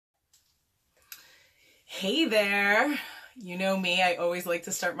Hey there. You know me, I always like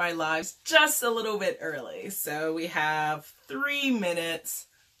to start my lives just a little bit early. So we have 3 minutes,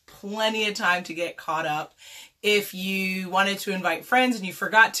 plenty of time to get caught up. If you wanted to invite friends and you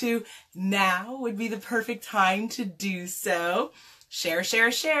forgot to, now would be the perfect time to do so. Share,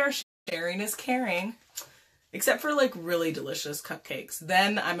 share, share. Sharing is caring. Except for like really delicious cupcakes.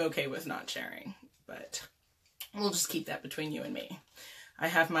 Then I'm okay with not sharing. But we'll just keep that between you and me. I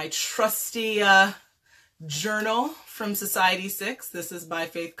have my trusty journal from Society 6. This is by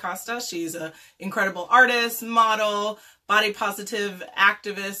Faith Costa. She's an incredible artist, model, body positive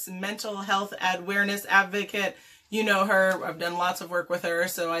activist, mental health awareness advocate. You know her. I've done lots of work with her.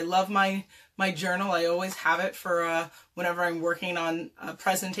 So I love my journal. I always have it for whenever I'm working on a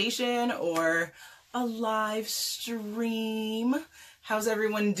presentation or a live stream. How's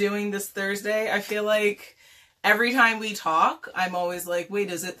everyone doing this Thursday? I feel like every time we talk, I'm always like,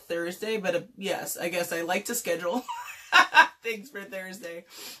 wait, is it Thursday? But yes, I guess I like to schedule things for Thursday.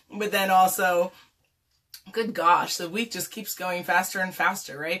 But then also, good gosh, the week just keeps going faster and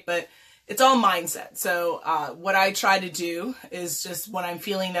faster, right? But it's all mindset. So what I try to do is just when I'm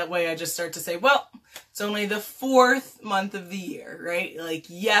feeling that way, I just start to say, well, it's only the 4th month of the year, right? Like,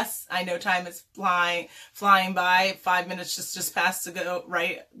 yes, I know time is flying by. 5 minutes just passed to go,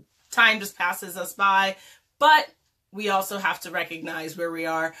 right? Time just passes us by. But we also have to recognize where we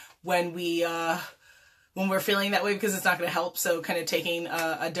are when we're feeling that way, because it's not going to help. So kind of taking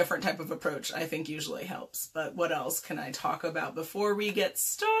a different type of approach, I think, usually helps. But what else can I talk about before we get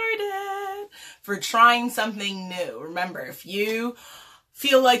started? For trying something new. Remember, if you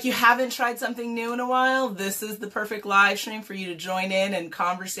feel like you haven't tried something new in a while, this is the perfect live stream for you to join in and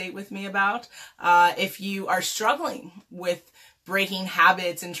conversate with me about. If you are struggling with breaking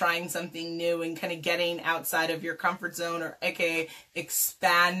habits and trying something new and kind of getting outside of your comfort zone, or aka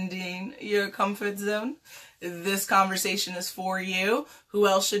expanding your comfort zone, this conversation is for you. Who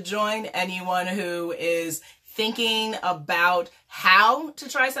else should join? Anyone who is thinking about how to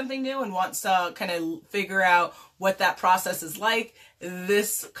try something new and wants to kind of figure out what that process is like.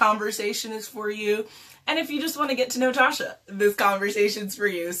 This conversation is for you. And if you just want to get to know Tasha, this conversation's for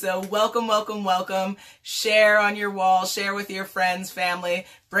you. So welcome, welcome, welcome. Share on your wall, share with your friends, family,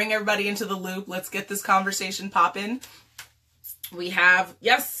 bring everybody into the loop. Let's get this conversation popping. We have,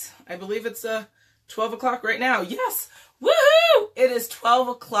 yes, I believe it's 12 o'clock right now. Yes, woohoo! It is 12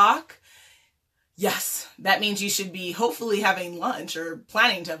 o'clock. Yes, that means you should be hopefully having lunch or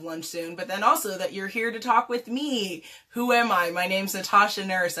planning to have lunch soon, but then also that you're here to talk with me. Who am I? My name's Natasha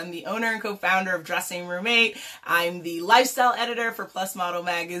Nurse. I'm the owner and co-founder of Dressing Roommate. I'm the lifestyle editor for Plus Model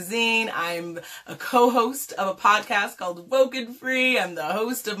Magazine. I'm a co-host of a podcast called Woke and Free. I'm the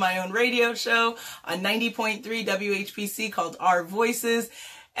host of my own radio show on 90.3 WHPC called Our Voices.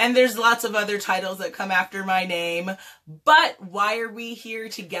 And there's lots of other titles that come after my name. But why are we here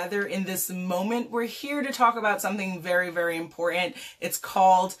together in this moment? We're here to talk about something very, very important. It's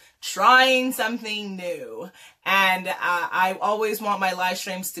called trying something new. And I always want my live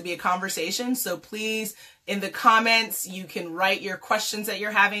streams to be a conversation. So please, in the comments, you can write your questions that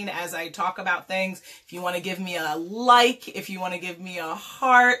you're having as I talk about things. If you want to give me a like, if you want to give me a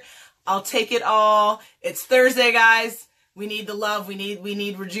heart, I'll take it all. It's Thursday, guys. We need the love. We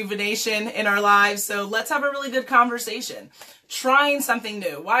need rejuvenation in our lives. So let's have a really good conversation. Trying something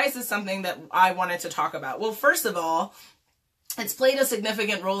new. Why is this something that I wanted to talk about? Well, first of all, it's played a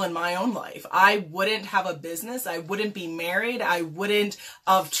significant role in my own life. I wouldn't have a business. I wouldn't be married. I wouldn't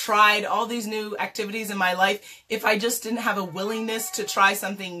have tried all these new activities in my life if I just didn't have a willingness to try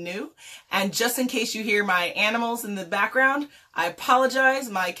something new. And just in case you hear my animals in the background, I apologize.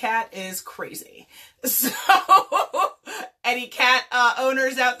 My cat is crazy. So any cat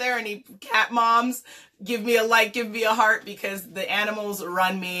owners out there, any cat moms, give me a like, give me a heart, because the animals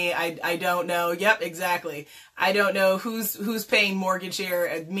run me. I don't know. Yep, exactly. I don't know who's paying mortgage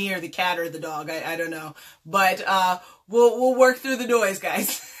here, me or the cat or the dog. I don't know. But we'll work through the noise,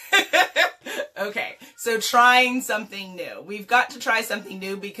 guys. Okay, so trying something new. We've got to try something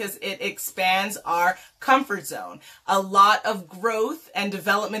new because it expands our comfort zone. A lot of growth and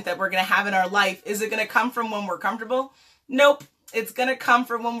development that we're going to have in our life, is it going to come from when we're comfortable? Nope. It's going to come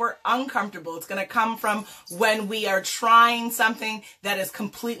from when we're uncomfortable. It's going to come from when we are trying something that is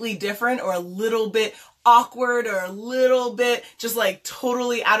completely different, or a little bit awkward, or a little bit just like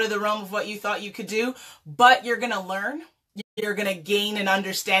totally out of the realm of what you thought you could do. But you're going to learn. You're going to gain an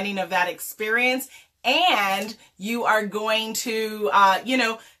understanding of that experience, and you are going to,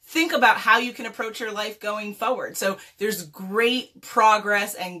 think about how you can approach your life going forward. So there's great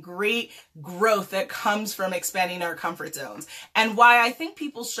progress and great growth that comes from expanding our comfort zones. And why I think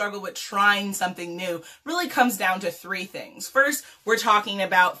people struggle with trying something new really comes down to three things. First, we're talking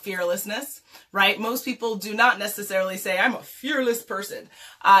about fearlessness, right? Most people do not necessarily say, I'm a fearless person.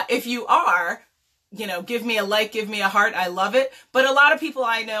 If you are, give me a like, give me a heart. I love it. But a lot of people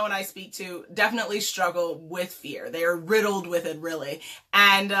I know and I speak to definitely struggle with fear. They are riddled with it, really.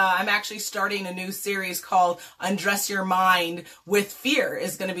 And I'm actually starting a new series called Undress Your Mind with Fear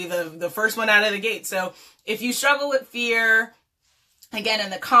is going to be the first one out of the gate. So if you struggle with fear, again,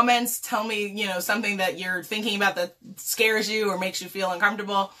 in the comments, tell me, something that you're thinking about that scares you or makes you feel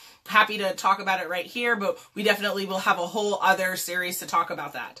uncomfortable. Happy to talk about it right here, but we definitely will have a whole other series to talk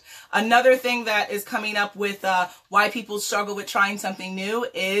about that. Another thing that is coming up with why people struggle with trying something new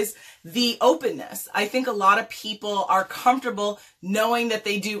is the openness. I think a lot of people are comfortable knowing that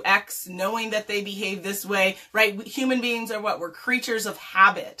they do X, knowing that they behave this way, right? Human beings are what? We're creatures of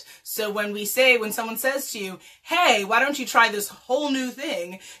habit. So when someone says to you, hey, why don't you try this whole new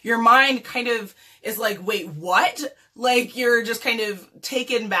thing? Your mind kind of is like, wait, what? Like you're just kind of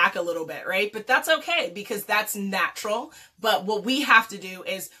taken back a little bit, right? But that's okay because that's natural. But what we have to do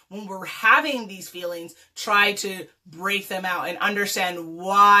is when we're having these feelings, try to break them out and understand,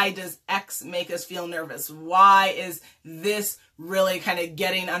 why does X make us feel nervous? Why is this really kind of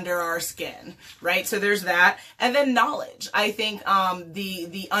getting under our skin, right? So there's that. And then knowledge. I think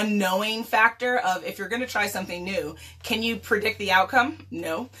the unknowing factor of, if you're going to try something new, can you predict the outcome?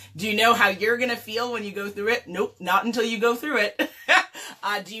 No. Do you know how you're going to feel when you go through it? Nope, not until you go through it.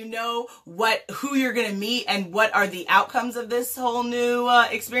 Do you know who you're going to meet and what are the outcomes of this whole new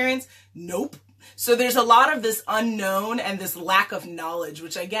experience? Nope. So there's a lot of this unknown and this lack of knowledge,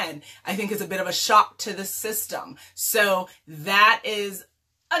 which again, I think is a bit of a shock to the system. So that is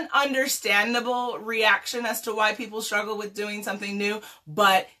an understandable reaction as to why people struggle with doing something new.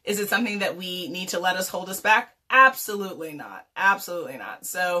 But is it something that we need to let us hold us back? Absolutely not. Absolutely not.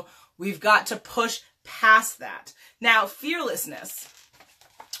 So we've got to push past that. Now, fearlessness.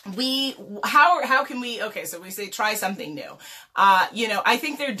 How can we, okay, so we say try something new. I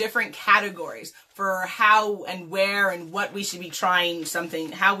think there are different categories for how and where and what we should be trying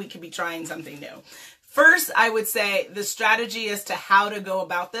something, how we could be trying something new. First, I would say the strategy as to how to go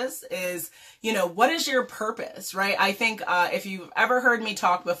about this is, what is your purpose, right? I think if you've ever heard me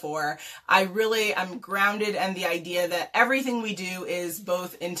talk before, I'm grounded in the idea that everything we do is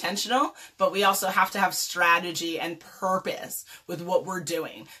both intentional, but we also have to have strategy and purpose with what we're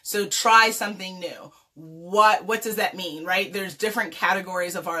doing. So try something new. What does that mean, right? There's different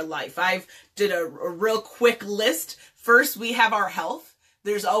categories of our life. I've did a real quick list. First, we have our health.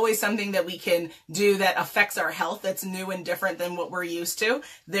 There's always something that we can do that affects our health that's new and different than what we're used to.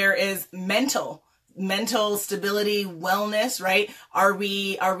 There is mental stability, wellness, right? Are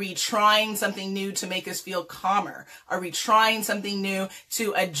we trying something new to make us feel calmer? Are we trying something new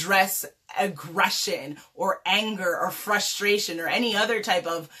to address aggression or anger or frustration or any other type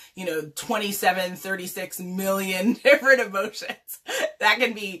of, 27, 36 million different emotions that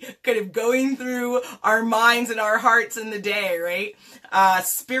can be kind of going through our minds and our hearts in the day, right?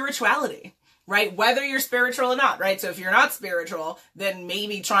 Spirituality. Right? Whether you're spiritual or not, right? So if you're not spiritual, then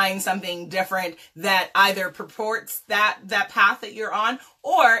maybe trying something different that either purports that path that you're on,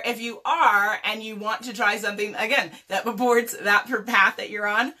 or if you are and you want to try something, again, that purports that path that you're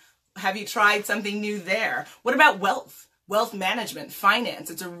on, have you tried something new there? What about wealth? Wealth management, finance.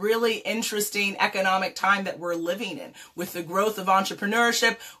 It's a really interesting economic time that we're living in with the growth of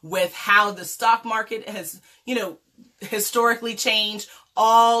entrepreneurship, with how the stock market has, historically changed.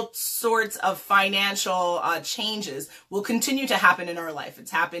 All sorts of financial changes will continue to happen in our life.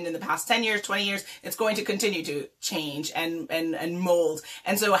 It's happened in the past 10 years, 20 years. It's going to continue to change and mold.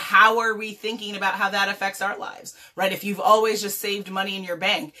 And so how are we thinking about how that affects our lives, right? If you've always just saved money in your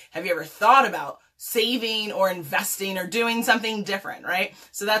bank, have you ever thought about saving or investing or doing something different, right?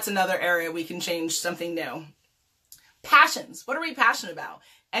 So that's another area we can change something new. Passions. What are we passionate about?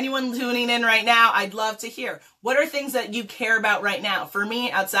 Anyone tuning in right now, I'd love to hear. What are things that you care about right now? For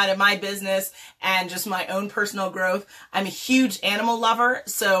me, outside of my business and just my own personal growth, I'm a huge animal lover.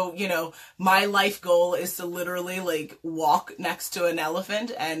 So, my life goal is to literally walk next to an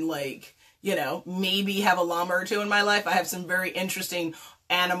elephant and maybe have a llama or two in my life. I have some very interesting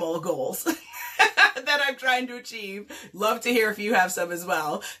animal goals that I'm trying to achieve. Love to hear if you have some as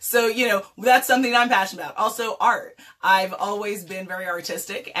well. So, that's something I'm passionate about. Also art. I've always been very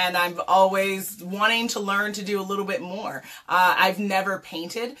artistic, and I'm always wanting to learn to do a little bit more. I've never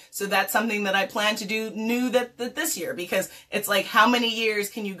painted, so that's something that I plan to do new that this year, because it's like, how many years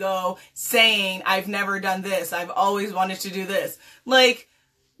can you go saying, I've never done this, I've always wanted to do this? Like,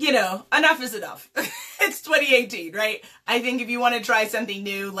 enough is enough. It's 2018, right? I think if you want to try something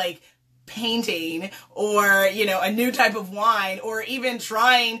new, like painting, or, a new type of wine, or even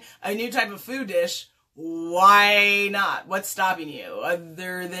trying a new type of food dish, why not? What's stopping you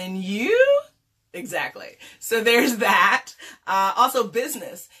other than you? Exactly. So there's that. Also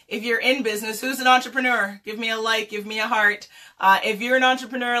business. If you're in business, who's an entrepreneur? Give me a like, give me a heart. If you're an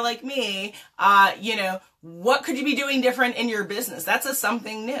entrepreneur like me, what could you be doing different in your business? That's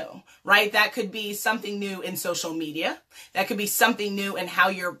something new, right? That could be something new in social media. That could be something new in how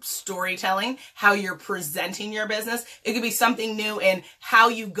you're storytelling, how you're presenting your business. It could be something new in how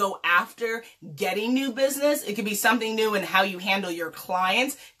you go after getting new business. It could be something new in how you handle your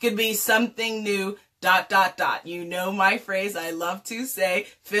clients. It could be something new, ... You know my phrase, I love to say,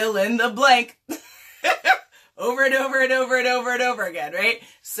 fill in the blank. Over and over and over and over and over again, right?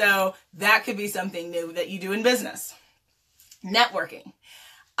 So that could be something new that you do in business. Networking.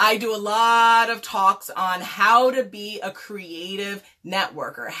 I do a lot of talks on how to be a creative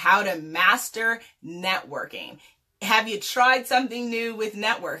networker, how to master networking. Have you tried something new with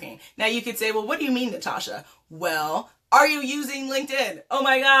networking? Now you could say, well, what do you mean, Natasha? Well, are you using LinkedIn? Oh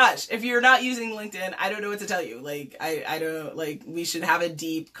my gosh. If you're not using LinkedIn, I don't know what to tell you. We should have a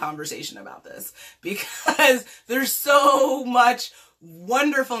deep conversation about this, because there's so much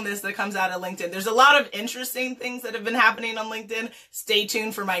wonderfulness that comes out of LinkedIn. There's a lot of interesting things that have been happening on LinkedIn. Stay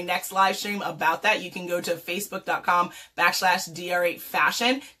tuned for my next live stream about that. You can go to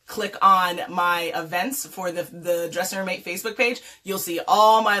facebook.com/DR8fashion. Click on my events for the Dressing Room 8 Facebook page. You'll see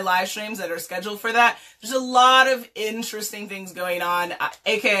all my live streams that are scheduled for that. There's a lot of interesting things going on,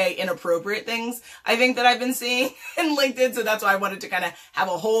 aka inappropriate things, I think, that I've been seeing in LinkedIn. So that's why I wanted to kind of have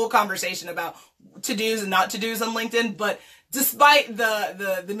a whole conversation about to-dos and not to-dos on LinkedIn. But despite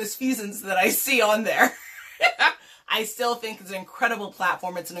the misfeasance that I see on there, I still think it's an incredible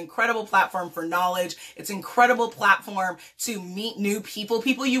platform. It's an incredible platform for knowledge. It's an incredible platform to meet new people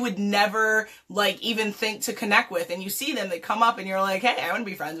you would never even think to connect with. And you see them, they come up and you're like, hey, I want to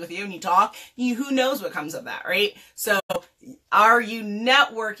be friends with you. And you talk, who knows what comes of that, right? So are you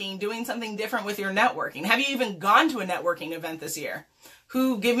networking, doing something different with your networking? Have you even gone to a networking event this year?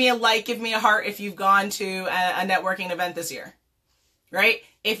 Give me a like, give me a heart if you've gone to a networking event this year, right?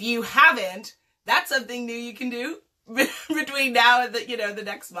 If you haven't, that's something new you can do between now and the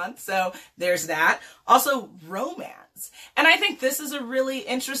next month. So there's that. Also, romance. And I think this is a really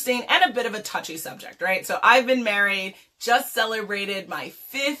interesting and a bit of a touchy subject, right? So I've been married, just celebrated my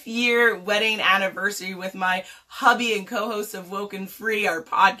 5th year wedding anniversary with my hubby and co-host of Woken Free, our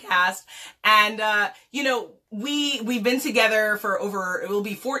podcast. And, we've been together for it will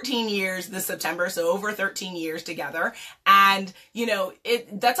be 14 years this September, so over 13 years together. And,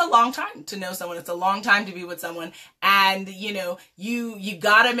 that's a long time to know someone. It's a long time to be with someone. And, you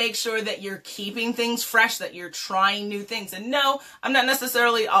gotta make sure that you're keeping things fresh, that you're trying new things. And no, I'm not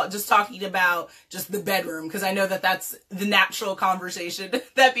necessarily just talking about just the bedroom, because I know that that's the natural conversation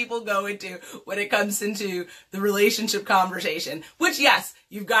that people go into when it comes into the relationship conversation, which, yes,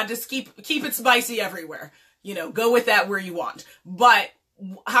 you've got to keep it spicy everywhere. Go with that where you want. But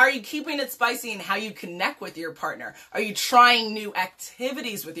how are you keeping it spicy and how you connect with your partner? Are you trying new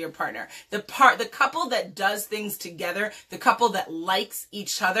activities with your partner? The couple that does things together, the couple that likes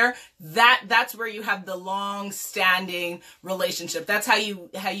each other, that's where you have the long-standing relationship. That's how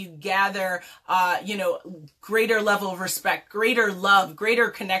you gather, greater level of respect, greater love, greater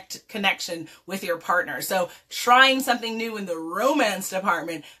connection with your partner. So trying something new in the romance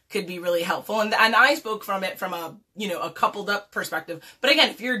department could be really helpful. And I spoke from it from a coupled up perspective. But again,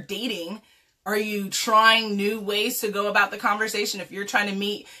 if you're dating, are you trying new ways to go about the conversation? If you're trying to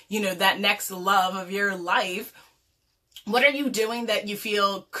meet, that next love of your life, what are you doing that you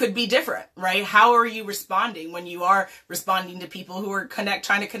feel could be different, right? How are you responding when you are responding to people who are trying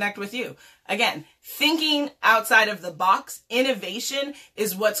to connect with you? Again, thinking outside of the box, innovation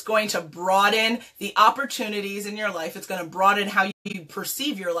is what's going to broaden the opportunities in your life. It's going to broaden how you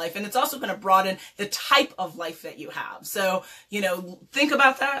perceive your life. And it's also going to broaden the type of life that you have. So, think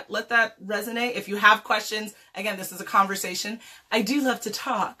about that. Let that resonate. If you have questions, again, this is a conversation. I do love to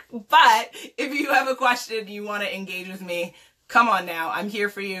talk, but if you have a question, you want to engage with me, come on now, I'm here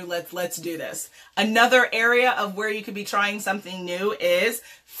for you. Let's do this. Another area of where you could be trying something new is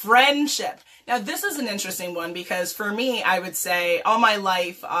friendship. Now, this is an interesting one because for me, I would say all my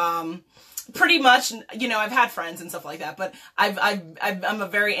life, pretty much, you know, I've had friends and stuff like that, but I'm a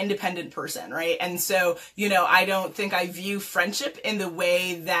very independent person, right? And so, you know, I don't think I view friendship in the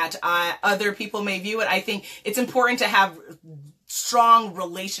way that other people may view it. I think it's important to have strong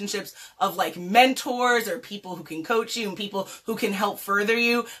relationships of like mentors or people who can coach you and people who can help further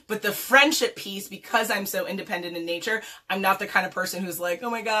you. But the friendship piece, because I'm so independent in nature, I'm not the kind of person who's like, oh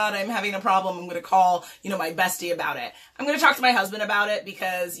my God, I'm having a problem. I'm going to call, you know, my bestie about it. I'm going to talk to my husband about it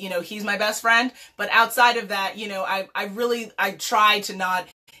because, you know, he's my best friend. But outside of that, you know, I try to not,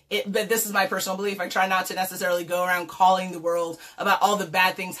 but this is my personal belief. I try not to necessarily go around calling the world about all the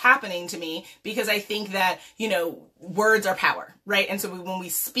bad things happening to me because I think that, you know, words are power, right? And so when we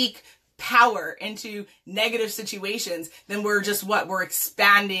speak power into negative situations, then we're just we're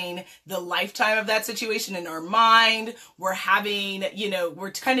expanding the lifetime of that situation in our mind. We're having, you know,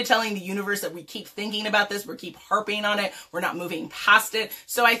 we're kind of telling the universe that we keep thinking about this. We keep harping on it. We're not moving past it.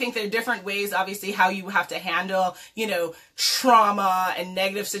 So I think there are different ways, obviously, how you have to handle, you know, trauma and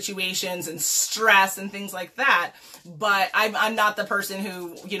negative situations and stress and things like that. But I'm not the person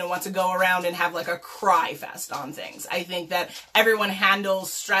who, you know, wants to go around and have like a cry fest on things. I think that everyone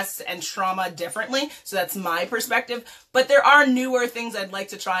handles stress and trauma differently. So that's my perspective. But there are newer things I'd like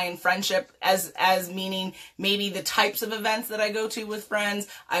to try in friendship as meaning maybe the types of events that I go to with friends.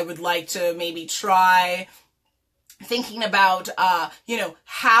 I would like to maybe try thinking about, you know,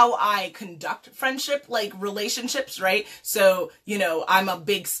 how I conduct friendship, like relationships, right? So, you know, I'm a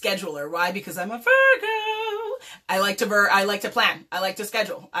big scheduler. Why? Because I'm a Virgo. I like to plan. I like to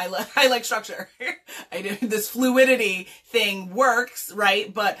schedule. I like structure. This fluidity thing works,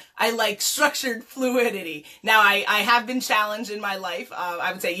 right? But I like structured fluidity. Now, I have been challenged in my life,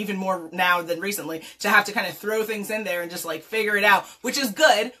 I would say even more now than recently, to have to kind of throw things in there and just like figure it out, which is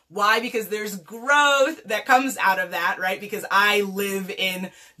good. Why? Because there's growth that comes out of that, right? Because I live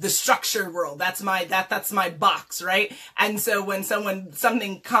in the structured world. That's my box, right? And so when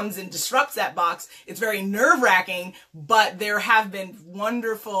something comes and disrupts that box, it's very nerve-wracking, but there have been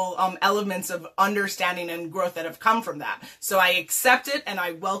wonderful elements of understanding and growth that have come from that. So I accept it and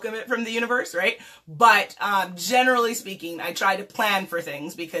I welcome it from the universe, right? But generally speaking, I try to plan for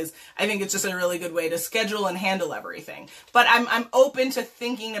things because I think it's just a really good way to schedule and handle everything. But I'm open to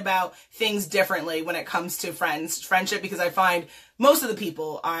thinking about things differently when it comes to friendship, because I find most of the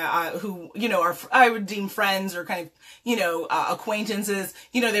people who, you know, I would deem friends or kind of, you know, acquaintances,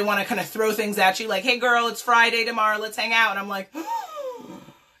 you know, they want to kind of throw things at you like, hey girl, it's Friday tomorrow, let's hang out. And I'm like,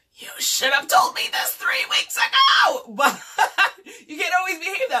 you should have told me this 3 weeks ago. But you can't always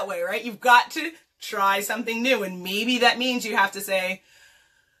behave that way, right? You've got to try something new. And maybe that means you have to say,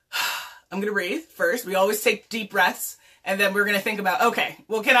 I'm going to breathe first. We always take deep breaths. And then we're going to think about, okay,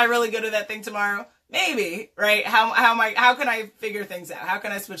 well, can I really go to that thing tomorrow? Maybe, right? How can I figure things out? How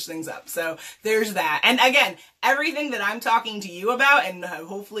can I switch things up? So there's that. And again, everything that I'm talking to you about, and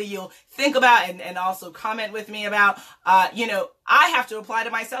hopefully you'll think about and also comment with me about, you know, I have to apply to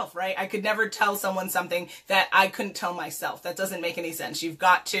myself, right? I could never tell someone something that I couldn't tell myself. That doesn't make any sense. You've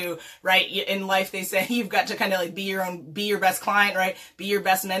got to, right? In life, they say you've got to kind of like be your best client, right? Be your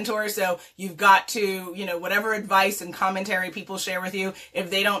best mentor. So you've got to, you know, whatever advice and commentary people share with you, if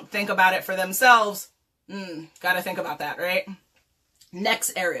they don't think about it for themselves, got to think about that, right?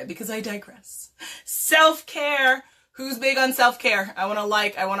 Next area, because I digress. Self-care. Who's big on self-care? I want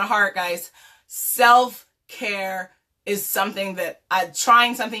to heart, guys. Self-care is something that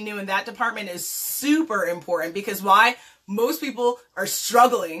trying something new in that department is super important, because why? Most people are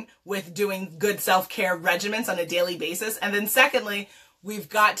struggling with doing good self-care regimens on a daily basis. And then secondly, we've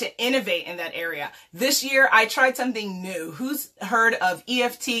got to innovate in that area. This year, I tried something new. Who's heard of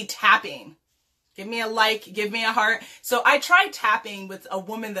EFT tapping? Give me a like, give me a heart. So I tried tapping with a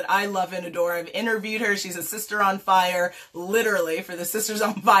woman that I love and adore. I've interviewed her. She's a Sister on Fire, literally, for the Sisters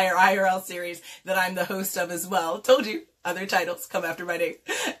on Fire IRL series that I'm the host of as well. Told you, other titles come after my name.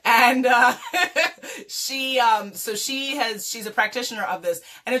 And she's a practitioner of this.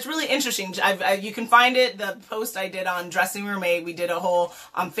 And it's really interesting. You can find it, the post I did on Dressing Room 8. We did a whole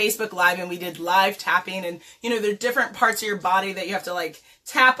Facebook Live, and we did live tapping. And, you know, there are different parts of your body that you have to, like,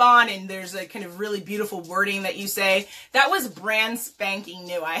 tap on, and there's a kind of really beautiful wording that you say. That was brand spanking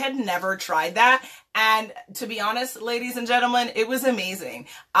new. I had never tried that. And to be honest, ladies and gentlemen, it was amazing.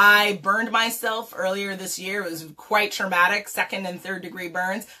 I burned myself earlier this year. It was quite traumatic, 2nd and 3rd degree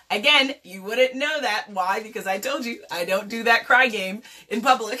burns. Again, you wouldn't know that. Why? Because I told you, I don't do that cry game in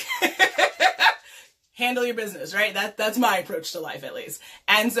public. handle your business, right? That's my approach to life, at least.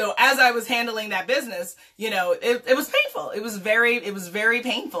 And so as I was handling that business, it was painful. It was very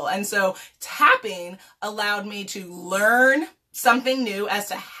painful. And so tapping allowed me to learn something new as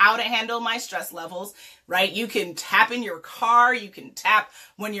to how to handle my stress levels, right? You can tap in your car, you can tap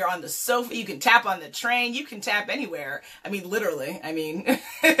when you're on the sofa, you can tap on the train, you can tap anywhere. I mean, literally,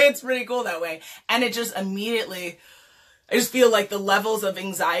 it's pretty cool that way. And it just immediately, I just feel like the levels of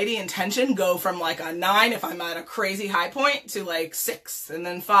anxiety and tension go from like a 9 if I'm at a crazy high point to like 6 and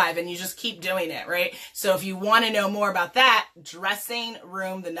then 5, and you just keep doing it, right? So if you want to know more about that,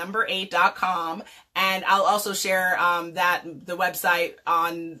 dressingroom8.com, and I'll also share the website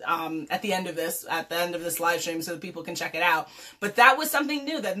on at the end of this live stream so that people can check it out. But that was something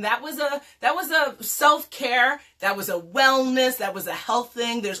new. That was a self-care, that was a wellness, that was a health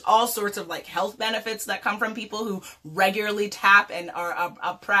thing. There's all sorts of like health benefits that come from people who regularly tap and are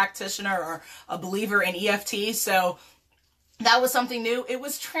a practitioner or a believer in EFT. So that was something new. It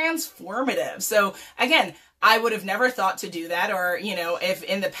was transformative. So again, I would have never thought to do that, or, if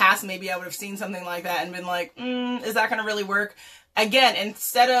in the past, maybe I would have seen something like that and been like, is that going to really work? Again,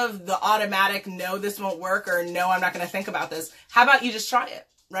 instead of the automatic, no, this won't work, or no, I'm not going to think about this. How about you just try it,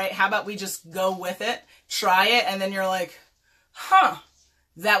 right? How about we just go with it, try it, and then you're like,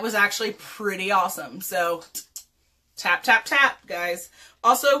 that was actually pretty awesome. So tap, tap, tap, guys.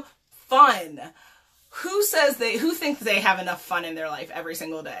 Also, fun. Who thinks they have enough fun in their life every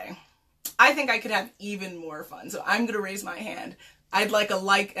single day? I think I could have even more fun. So I'm going to raise my hand. I'd like a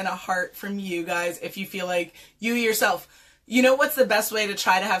like and a heart from you guys if you feel like you yourself. You know what's the best way to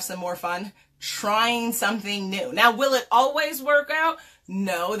try to have some more fun? Trying something new. Now, will it always work out?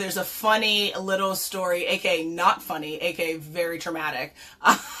 No, there's a funny little story, aka not funny, aka very traumatic.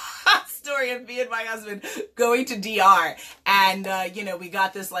 Story of me and my husband going to DR, and we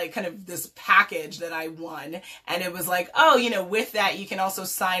got this like kind of this package that I won, and it was like, with that you can also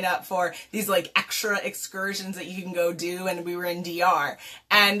sign up for these like extra excursions that you can go do, and we were in DR,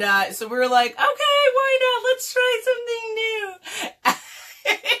 and so we were like, okay, why not, let's try something new.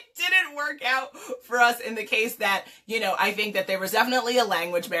 It didn't work out for us in the case that, I think that there was definitely a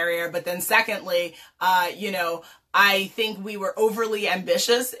language barrier, but then secondly, I think we were overly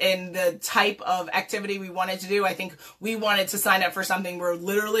ambitious in the type of activity we wanted to do. I think we wanted to sign up for something where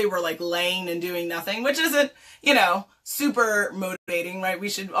literally we're like laying and doing nothing, which isn't, super motivating, right?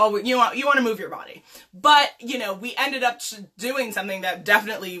 You want to move your body. But, we ended up doing something that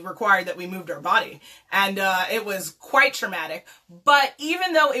definitely required that we moved our body. And it was quite traumatic. But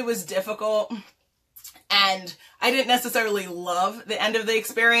even though it was difficult, and I didn't necessarily love the end of the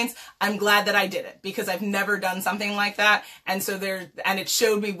experience, I'm glad that I did it, because I've never done something like that. And so it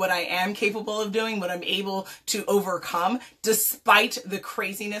showed me what I am capable of doing, what I'm able to overcome despite the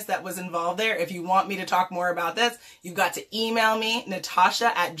craziness that was involved there. If you want me to talk more about this, you've got to email me,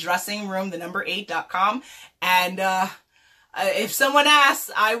 Natasha at dressingroom8.com. And, if someone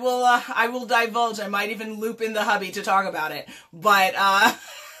asks, I will divulge. I might even loop in the hubby to talk about it, but,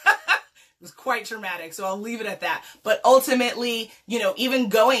 it was quite traumatic, so I'll leave it at that. But ultimately, even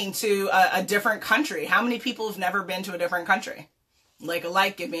going to a different country, how many people have never been to a different country? Like a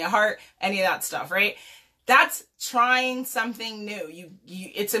like, give me a heart, any of that stuff, right? That's trying something new.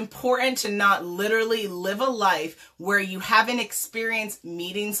 It's important to not literally live a life where you haven't experienced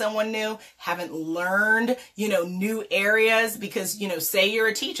meeting someone new, haven't learned, new areas, because, say you're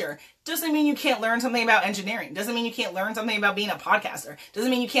a teacher. Doesn't mean you can't learn something about engineering. Doesn't mean you can't learn something about being a podcaster.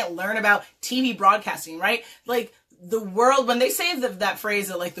 Doesn't mean you can't learn about TV broadcasting, right? Like, the world, when they say that phrase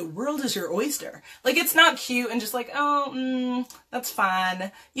that like the world is your oyster, like it's not cute and just like, that's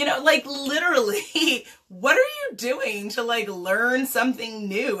fun. Like literally, what are you doing to like learn something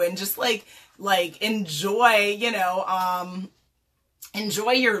new and just like enjoy,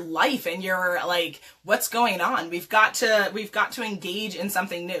 enjoy your life and your like what's going on. We've got to engage in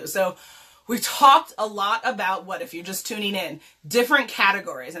something new. So we talked a lot about, what if you're just tuning in, different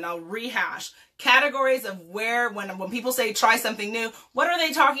categories, and I'll rehash categories of where, when people say try something new, what are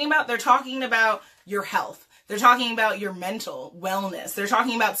they talking about? They're talking about your health. They're talking about your mental wellness. They're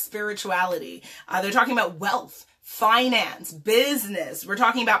talking about spirituality. They're talking about wealth, finance, business. We're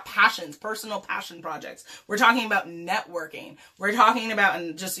talking about passions, personal passion projects. We're talking about networking. We're talking about,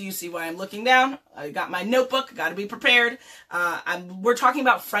 and just so you see why I'm looking down, I got my notebook, got to be prepared. We're talking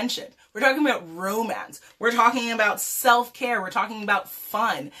about friendship. We're talking about romance. We're talking about self-care. We're talking about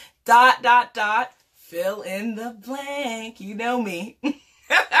fun. ... Fill in the blank. You know me.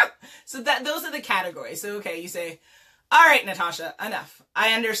 So those are the categories. So, okay, you say, all right, Natasha, enough.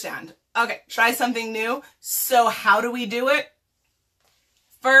 I understand. Okay, try something new. So how do we do it?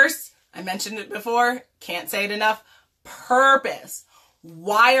 First, I mentioned it before, can't say it enough. Purpose.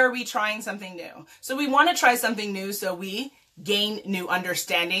 Why are we trying something new? So we want to try something new so we gain new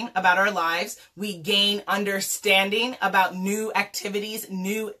understanding about our lives. We gain understanding about new activities,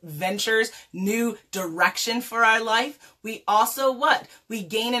 new ventures, new direction for our life. We also what? We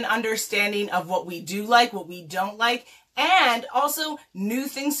gain an understanding of what we do like, what we don't like, and also new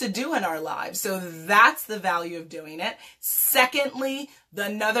things to do in our lives. So that's the value of doing it. Secondly,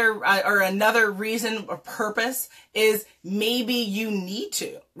 another reason or purpose is maybe you need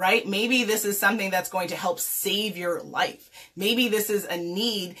to, right? Maybe this is something that's going to help save your life. Maybe this is a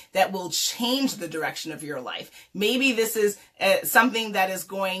need that will change the direction of your life. Maybe this is something that is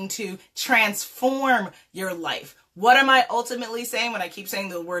going to transform your life. What am I ultimately saying when I keep saying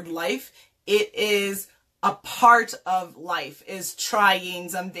the word life? It is a part of life is trying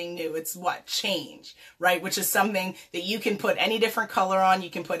something new. It's what? Change, right? Which is something that you can put any different color on, you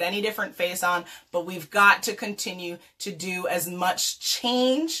can put any different face on, but we've got to continue to do as much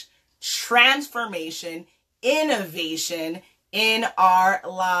change, transformation, innovation in our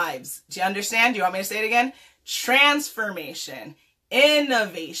lives. Do you understand? Do you want me to say it again? Transformation,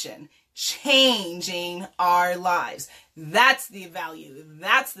 innovation, changing our lives. That's the value.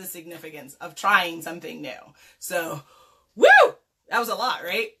 That's the significance of trying something new. So, woo! That was a lot,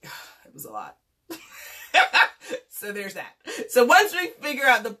 right? It was a lot. So there's that. So once we figure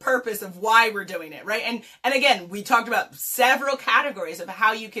out the purpose of why we're doing it, right? And again, we talked about several categories of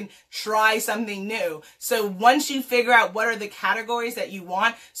how you can try something new. So once you figure out what are the categories that you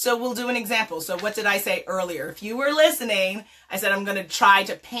want, so we'll do an example. So what did I say earlier? If you were listening, I said I'm going to try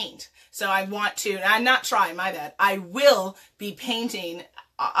to paint. So I want to, I'm not trying, my bad. I will be painting,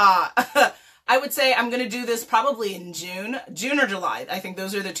 I would say I'm going to do this probably in June or July. I think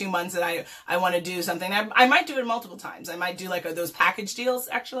those are the 2 months that I want to do something. I might do it multiple times. I might do like those package deals,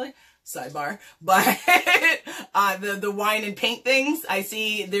 actually. Sidebar. But the wine and paint things, I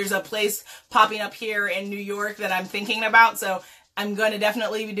see there's a place popping up here in New York that I'm thinking about. So I'm going to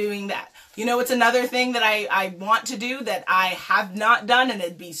definitely be doing that. You know, it's another thing that I want to do that I have not done, and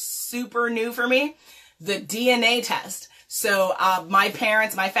it'd be super new for me. The DNA test. So my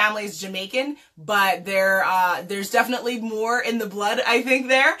family is Jamaican, but there's definitely more in the blood, I think,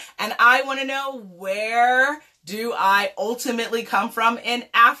 there. And I want to know, where do I ultimately come from in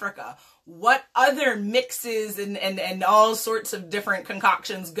Africa? What other mixes and all sorts of different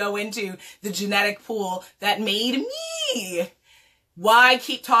concoctions go into the genetic pool that made me? Why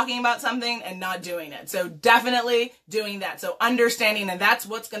keep talking about something and not doing it? So definitely doing that. So understanding, and that's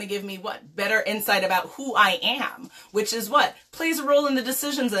what's going to give me what? Better insight about who I am, which is what? Plays a role in the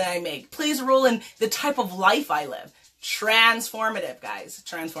decisions that I make. Plays a role in the type of life I live. Transformative, guys.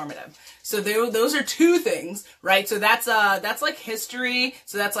 Transformative. So those are two things, right? So that's like history.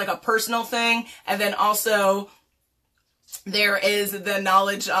 So that's like a personal thing. And then also there is the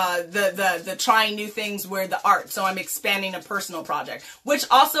knowledge, the trying new things where the art. So I'm expanding a personal project, which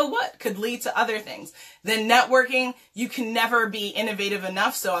also what could lead to other things. Then networking, you can never be innovative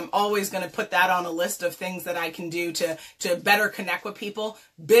enough. So I'm always going to put that on a list of things that I can do to better connect with people.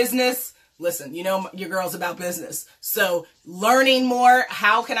 Business. Listen, you know, your girl's about business. So learning more,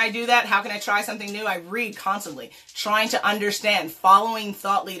 how can I do that? How can I try something new? I read constantly, trying to understand, following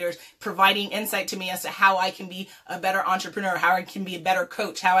thought leaders, providing insight to me as to how I can be a better entrepreneur, how I can be a better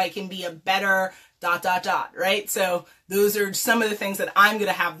coach, how I can be a better ... right? So those are some of the things that I'm going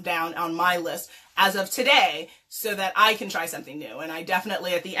to have down on my list as of today so that I can try something new. And I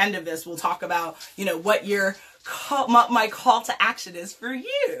definitely, at the end of this, will talk about, you know, what my call to action is for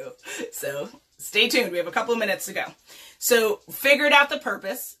you. So stay tuned. We have a couple of minutes to go. So figured out the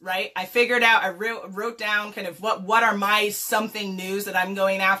purpose, right? I wrote down kind of what are my something news that I'm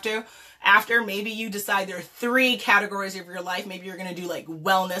going after. Maybe you decide there are 3 categories of your life. Maybe you're going to do like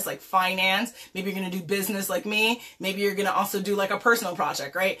wellness, like finance. Maybe you're going to do business like me. Maybe you're going to also do like a personal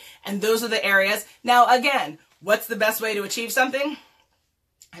project, right? And those are the areas. Now, again, what's the best way to achieve something?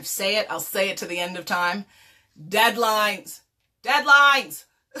 I'll say it to the end of time. Deadlines.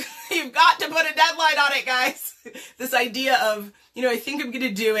 You've got to put a deadline on it, guys. This idea of, you know, I think I'm going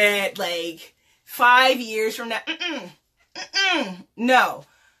to do it like 5 years from now. No.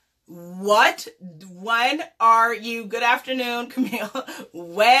 When are you, good afternoon, Camille.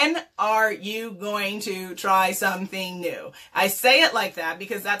 When are you going to try something new? I say it like that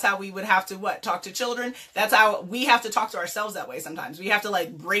because that's how we would have to talk to children. That's how we have to talk to ourselves that way sometimes. We have to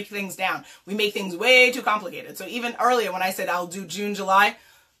like break things down. We make things way too complicated. So even earlier when I said I'll do June, July,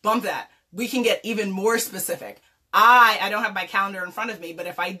 bump that. We can get even more specific. I don't have my calendar in front of me, but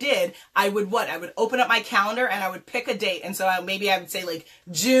if I did, I would what? I would open up my calendar and I would pick a date. And so maybe I would say like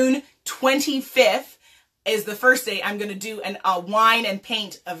June 25th is the first date. I'm going to do a wine and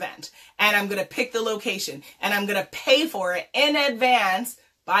paint event, and I'm going to pick the location, and I'm going to pay for it in advance.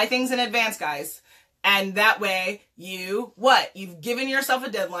 Buy things in advance, guys. And that way you've given yourself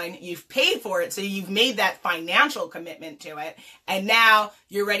a deadline, you've paid for it, so you've made that financial commitment to it, and now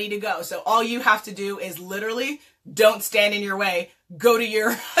you're ready to go. So all you have to do is literally don't stand in your way, go to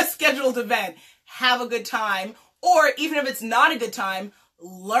your scheduled event, have a good time, or even if it's not a good time,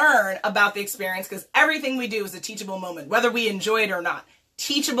 learn about the experience, because everything we do is a teachable moment, whether we enjoy it or not.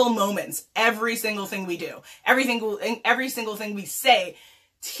 Teachable moments, every single thing we do, every single thing we say,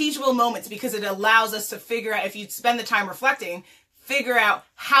 teachable moments, because it allows us to figure out, if you spend the time reflecting, figure out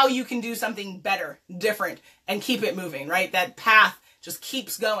how you can do something better, different, and keep it moving, right? That path just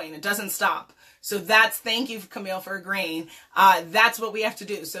keeps going. It doesn't stop. So thank you, Camille, for agreeing. That's what we have to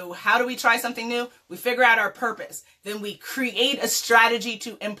do. So how do we try something new? We figure out our purpose. Then we create a strategy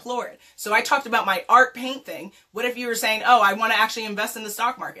to employ it. So I talked about my art paint thing. What if you were saying, oh, I want to actually invest in the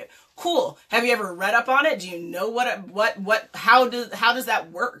stock market? Cool. Have you ever read up on it? Do you know how does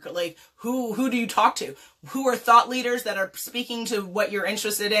that work? Like, who do you talk to? Who are thought leaders that are speaking to what you're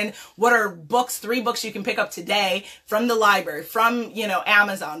interested in? What are 3 books you can pick up today from the library, from,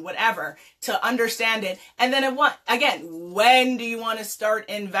 Amazon, whatever, to understand it? And then when do you want to start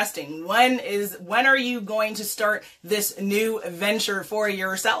investing? When are you going to start this new venture for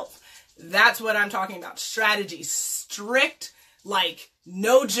yourself? That's what I'm talking about. Strategy, strict,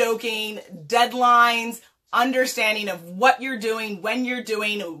 no joking, deadlines, understanding of what you're doing, when you're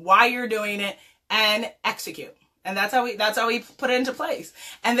doing, why you're doing it, and execute. And that's how we put it into place.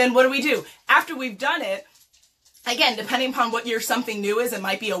 And then what do? After we've done it, again, depending upon what your something new is, it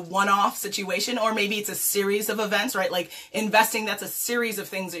might be a one-off situation, or maybe it's a series of events, right? Like investing, that's a series of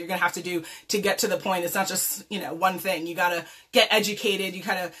things that you're going to have to do to get to the point. It's not just, one thing. You got to get educated. You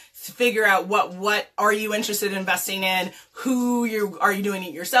kind of figure out what are you interested in investing in? Are you doing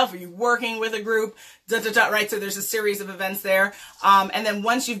it yourself? Are you working with a group? Right? So there's a series of events there. And then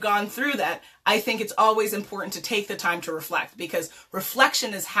once you've gone through that, I think it's always important to take the time to reflect, because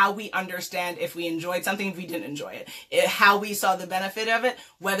reflection is how we understand if we enjoyed something, if we didn't enjoy it, how we saw the benefit of it,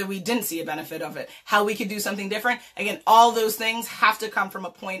 whether we didn't see a benefit of it, how we could do something different. Again, all those things have to come from a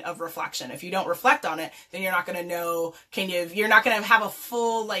point of reflection. If you don't reflect on it, then you're not going to know, you're not going to have a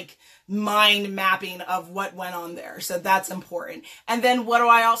full, mind mapping of what went on there. So that's important. And then what do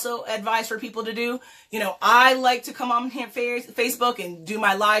I also advise for people to do? I like to come on here, Facebook, and do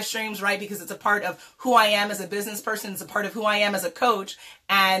my live streams, right? Because it's a part of who I am as a business person. It's a part of who I am as a coach.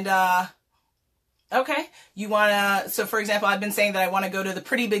 And, okay, so for example, I've been saying that I want to go to the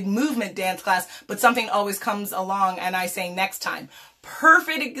Pretty Big Movement dance class, but something always comes along and I say next time.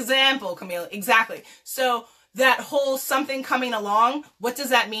 Perfect example, Camille. Exactly. So that whole something coming along, what does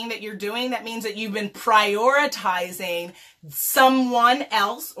that mean that you're doing? That means that you've been prioritizing someone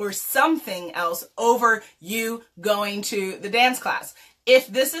else or something else over you going to the dance class. If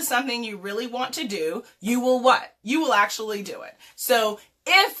this is something you really want to do, you will what? You will actually do it. So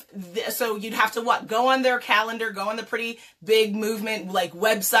you'd have to go on their calendar, go on the Pretty Big Movement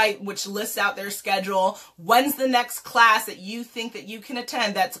website, which lists out their schedule. When's the next class that you think that you can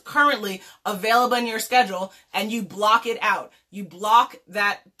attend that's currently available in your schedule, and you block it out. You block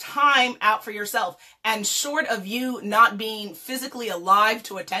that time out for yourself. And short of you not being physically alive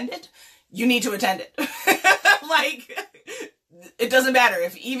to attend it, you need to attend it. It doesn't matter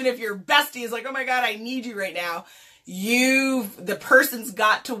even if your bestie is oh my God, I need you right now. The person's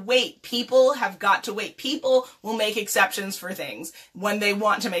got to wait. People have got to wait. People will make exceptions for things when they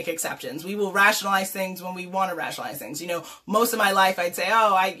want to make exceptions. We will rationalize things when we want to rationalize things. Most of my life I'd say,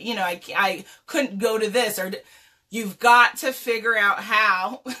 oh, I couldn't go to this, or you've got to figure out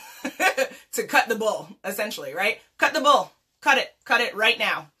how to cut the bull, essentially, right? Cut the bull. Cut it right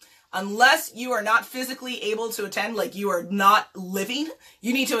now. Unless you are not physically able to attend, you are not living,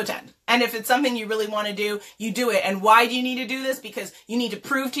 you need to attend. And if it's something you really want to do, you do it. And why do you need to do this? Because you need to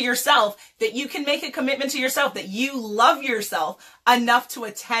prove to yourself that you can make a commitment to yourself, that you love yourself enough to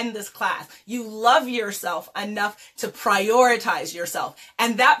attend this class. You love yourself enough to prioritize yourself.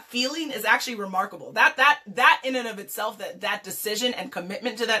 And that feeling is actually remarkable. That in and of itself, that decision and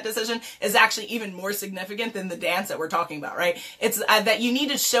commitment to that decision is actually even more significant than the dance that we're talking about, right? It's that you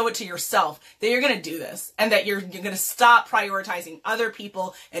need to show it to yourself that you're going to do this, and that you're going to stop prioritizing other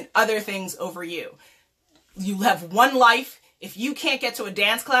people and other things over you. You have one life. If you can't get to a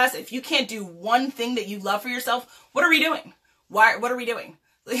dance class, if you can't do one thing that you love for yourself, what are we doing? What are we doing?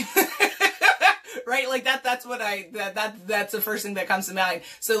 right? Like that's what that's the first thing that comes to mind.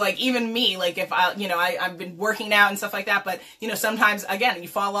 So like even me, like if I've been working out and stuff like that, but sometimes again, you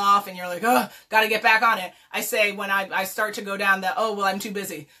fall off and you're like, oh, got to get back on it. I say when I start to go down that, oh, well, I'm too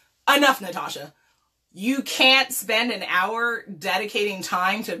busy. Enough, Natasha. You can't spend an hour dedicating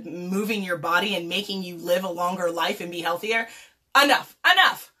time to moving your body and making you live a longer life and be healthier. Enough.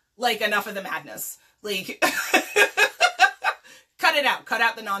 Like enough of the madness. Like cut it out. Cut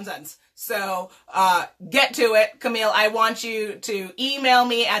out the nonsense. So get to it. Camille, I want you to email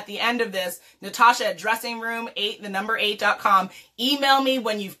me at the end of this, Natasha at dressingroom8 8.com. Email me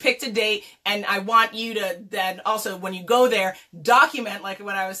when you've picked a date, and I want you to then also, when you go there, document, like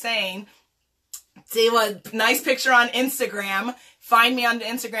what I was saying, see what nice picture on Instagram, find me on the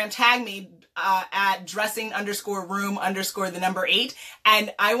Instagram, tag me at dressing_room_8,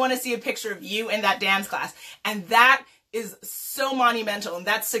 and I want to see a picture of you in that dance class. And that is so monumental, and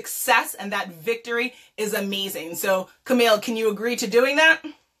that success and that victory is amazing. So Camille, can you agree to doing that?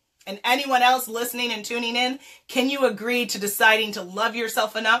 And anyone else listening and tuning in, can you agree to deciding to love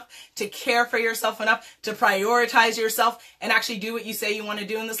yourself enough, to care for yourself enough, to prioritize yourself, and actually do what you say you want to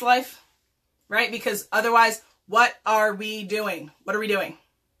do in this life? Right? Because otherwise, what are we doing? What are we doing?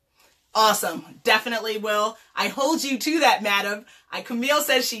 Awesome. Definitely will. I hold you to that, madam. Camille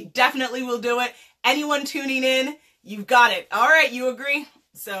says she definitely will do it. Anyone tuning in, you've got it. All right, you agree?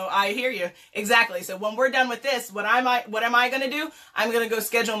 So I hear you. Exactly. So when we're done with this, what am I going to do? I'm going to go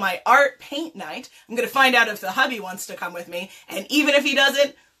schedule my art paint night. I'm going to find out if the hubby wants to come with me. And even if he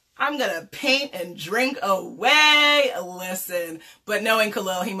doesn't, I'm going to paint and drink away. Listen, but knowing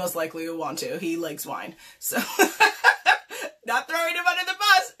Khalil, he most likely will want to. He likes wine. So not throwing him under the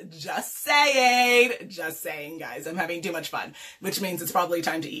bus. Just saying, guys, I'm having too much fun, which means it's probably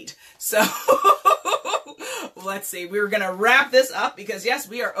time to eat. So let's see. We're going to wrap this up because yes,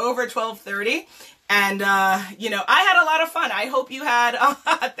 we are over 12:30. And, I had a lot of fun. I hope you had,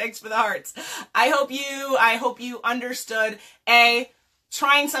 thanks for the hearts. I hope you understood,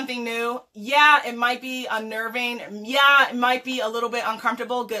 trying something new. Yeah, it might be unnerving. Yeah, it might be a little bit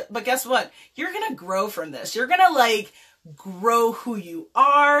uncomfortable, but guess what? You're going to grow from this. You're going to grow who you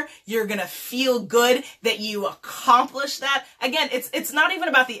are. You're going to feel good that you accomplished that. Again, it's not even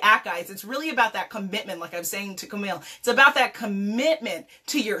about the act, guys. It's really about that commitment. Like I was saying to Camille, it's about that commitment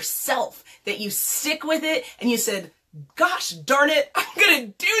to yourself, that you stick with it and you said, gosh darn it, I'm going to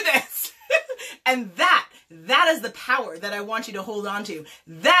do this. And that is the power that I want you to hold on to.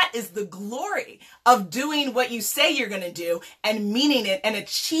 That is the glory of doing what you say you're going to do and meaning it and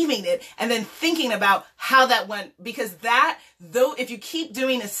achieving it and then thinking about how that went. Because if you keep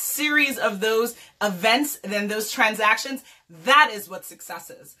doing a series of those events and then those transactions, that is what success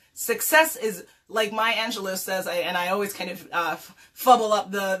is. Success is, like Maya Angelou says, and I always kind of fumble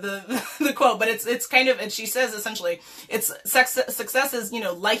up the quote, but it's kind of, and she says essentially, success is,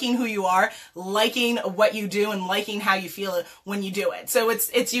 liking who you are, liking what you do, and liking how you feel when you do it. So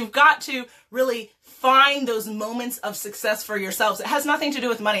it's you've got to really find those moments of success for yourselves. It has nothing to do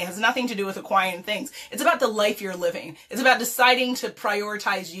with money. It has nothing to do with acquiring things. It's about the life you're living. It's about deciding to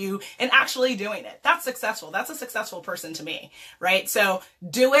prioritize you and actually doing it. That's successful. That's a successful person to me, right? So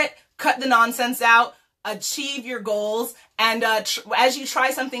do it, cut the nonsense out, achieve your goals. And as you try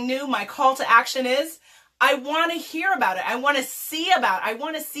something new, my call to action is, I want to hear about it. I want to see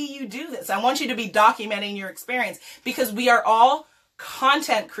you do this. I want you to be documenting your experience because we are all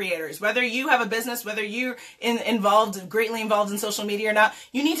content creators. Whether you have a business, whether you're greatly involved in social media or not,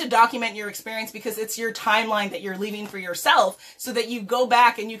 you need to document your experience because it's your timeline that you're leaving for yourself so that you go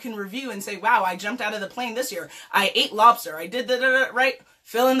back and you can review and say, wow, I jumped out of the plane this year. I ate lobster. I did right?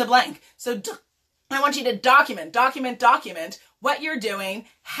 Fill in the blank. So I want you to document what you're doing,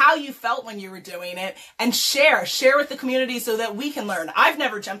 how you felt when you were doing it, and share with the community so that we can learn. I've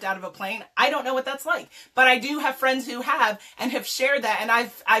never jumped out of a plane. I don't know what that's like, but I do have friends who have and have shared that. And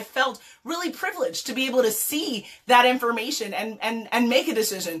I've felt really privileged to be able to see that information and make a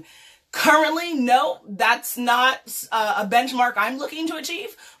decision. Currently, no, that's not a benchmark I'm looking to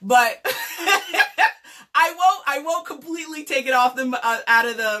achieve, but I won't completely take it off out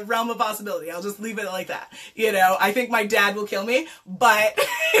of the realm of possibility. I'll just leave it like that. I think my dad will kill me, but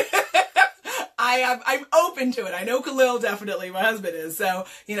I'm open to it. I know Khalil definitely, my husband is. So,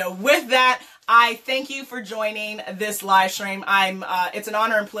 with that, I thank you for joining this live stream. It's an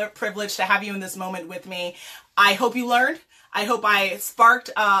honor and privilege to have you in this moment with me. I hope you learned. I hope I sparked,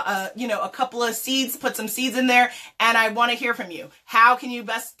 a couple of seeds, put some seeds in there, and I want to hear from you. How can you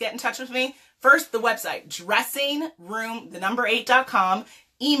best get in touch with me? First, the website, dressingroom8.com.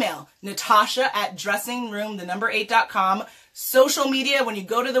 Email, Natasha at dressingroom8.com. Social media, when you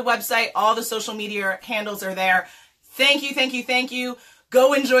go to the website, all the social media handles are there. Thank you, thank you, thank you.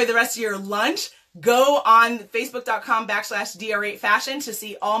 Go enjoy the rest of your lunch. Go on facebook.com/dr8fashion to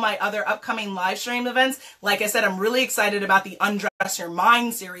see all my other upcoming live stream events. Like I said, I'm really excited about the Undress Your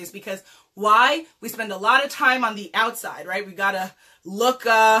Mind series because why? We spend a lot of time on the outside, right? We gotta look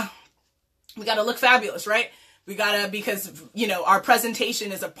fabulous, right? We gotta, because, you know, our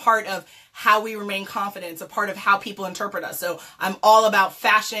presentation is a part of how we remain confident. It's a part of how people interpret us. So I'm all about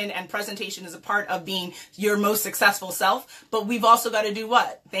fashion, and presentation is a part of being your most successful self. But we've also got to do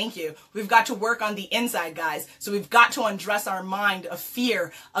what? Thank you. We've got to work on the inside, guys. So we've got to undress our mind of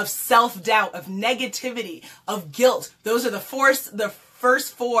fear, of self-doubt, of negativity, of guilt. Those are the first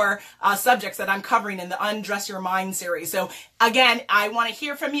four subjects that I'm covering in the Undress Your Mind series. So again, I want to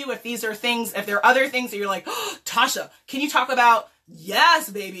hear from you if these are things, if there are other things that you're like, oh, Tasha, can you talk about? Yes,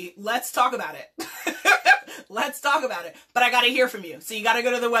 baby, let's talk about it. Let's talk about it. But I got to hear from you. So you got to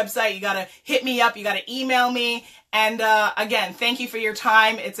go to the website. You got to hit me up. You got to email me. And again, thank you for your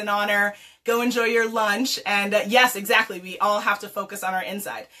time. It's an honor. Go enjoy your lunch. And yes, exactly. We all have to focus on our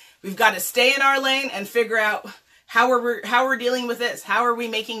inside. We've got to stay in our lane and figure out how we're dealing with this. How are we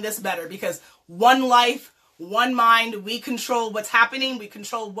making this better? Because one life, one mind, we control what's happening, we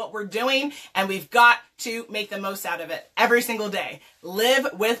control what we're doing, and we've got to make the most out of it every single day. Live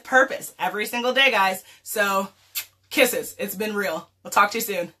with purpose every single day, guys. So, kisses. It's been real. We'll talk to you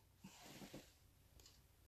soon.